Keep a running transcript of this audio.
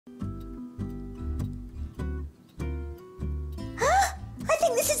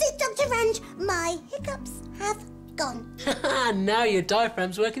think this is it, Dr Ranj. My hiccups have gone. Now your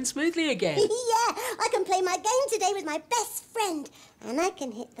diaphragm's working smoothly again. Yeah, I can play my game today with my best friend. And I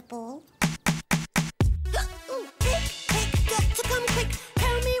can hit the ball. Hic, doctor, come quick.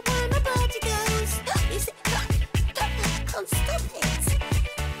 Tell me where my body goes. Is it... Can't stop it.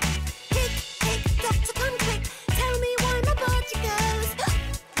 Hic, doctor, come quick. Tell me why my body goes.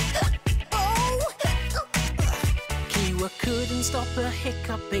 Kiwa couldn't stop her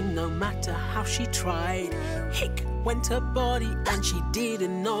hiccuping no matter how she tried. Hic went her body and she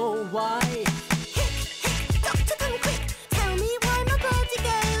didn't know why. Hic, doctor, come quick. Tell me why my body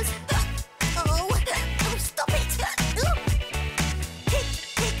goes. Stop it. Hic,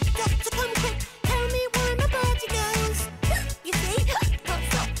 doctor, come quick. Tell me why my body goes. You see? Can't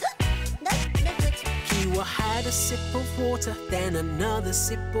stop. No good. Kiwa had a sip of water, then another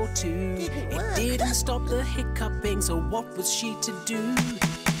sip or two. Didn't work. It didn't stop the hiccuping, so what was she to do?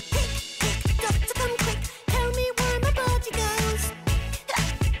 Hic, doctor, come quick. Tell me why my body goes.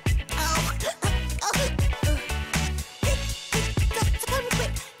 Hic, doctor, come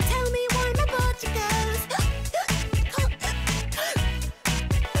quick. Tell me why my body goes.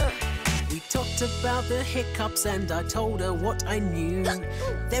 We talked about the hiccups and I told her what I knew.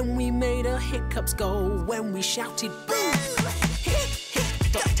 Then we made her hiccups go when we shouted boo.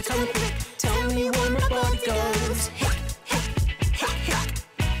 Hic, doctor, come quick. Tell me why my body goes. Hic,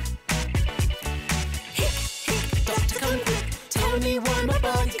 doctor, come quick. Tell me why my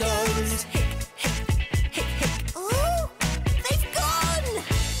body goes. Oh, they've gone!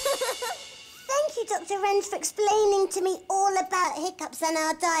 Thank you, Dr Ranj, for explaining to me all about hiccups and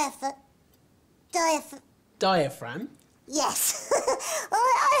our Diaphragm? Yes.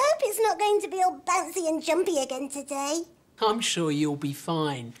 I hope it's not going to be all bouncy and jumpy again today. I'm sure you'll be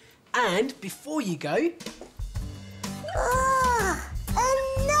fine. And before you go...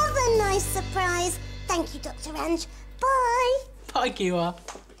 Another nice surprise. Thank you, Dr Ranj. Bye. Bye, Kiwa.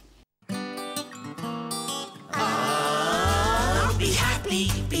 Be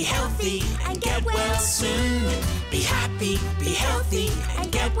happy, be healthy, and get well soon. Be happy, be healthy,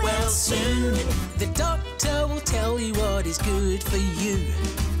 and get well soon. The doctor will tell you what is good for you.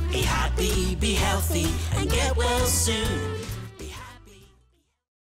 Be happy, be healthy, and get well soon.